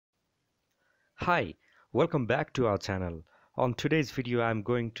Hi, welcome back to our channel. On today's video, I'm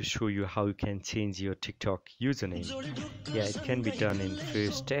going to show you how you can change your TikTok username. Yeah, it can be done in few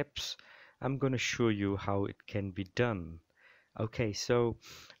steps. I'm going to show you how it can be done. Okay, so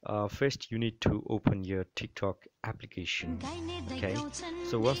first you need to open your TikTok application. Okay,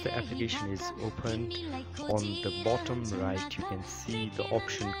 so once the application is opened, on the bottom right you can see the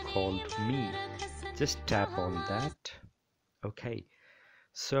option called Me. Just tap on that. Okay,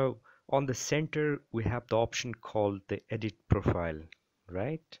 so on the center we have the option called the edit profile,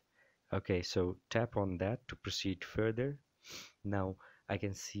 right? Okay, so tap on that to proceed further. Now I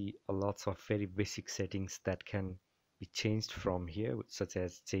can see a lots of very basic settings that can be changed from here, such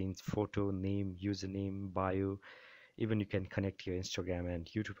as change photo, name, username, bio. Even you can connect your Instagram and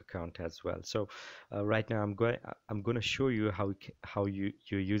YouTube account as well. So right now I'm going to show you how your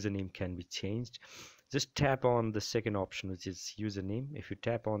username can be changed. Just tap on the second option, which is username. If you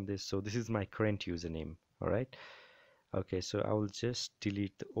tap on this, so this is my current username. All right, okay, so I will just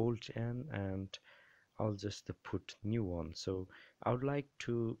delete the old one and I'll just put new one. So I would like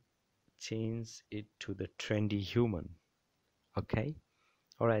to change it to the trendy human. Okay,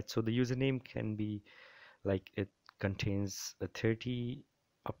 all right, so the username can be like, it contains a 30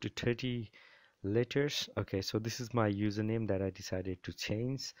 up to 30 letters. Okay, so this is my username that I decided to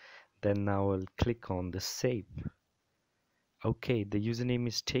change. Then now I'll click on the save. Okay, the username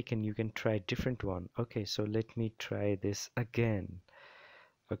is taken. You can try a different one. Okay, so let me try this again.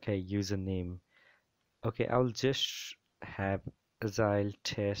 Okay, username. Okay, I'll just have Agile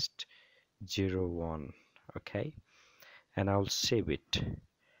Test 01. Okay, and I'll save it.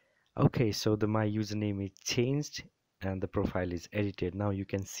 Okay, so my username is changed and the profile is edited. Now you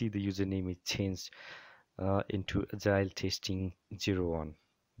can see the username is changed into Agile Testing 01,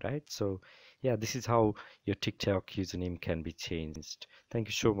 right? So yeah, this is how your TikTok username can be changed. Thank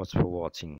you so much for watching.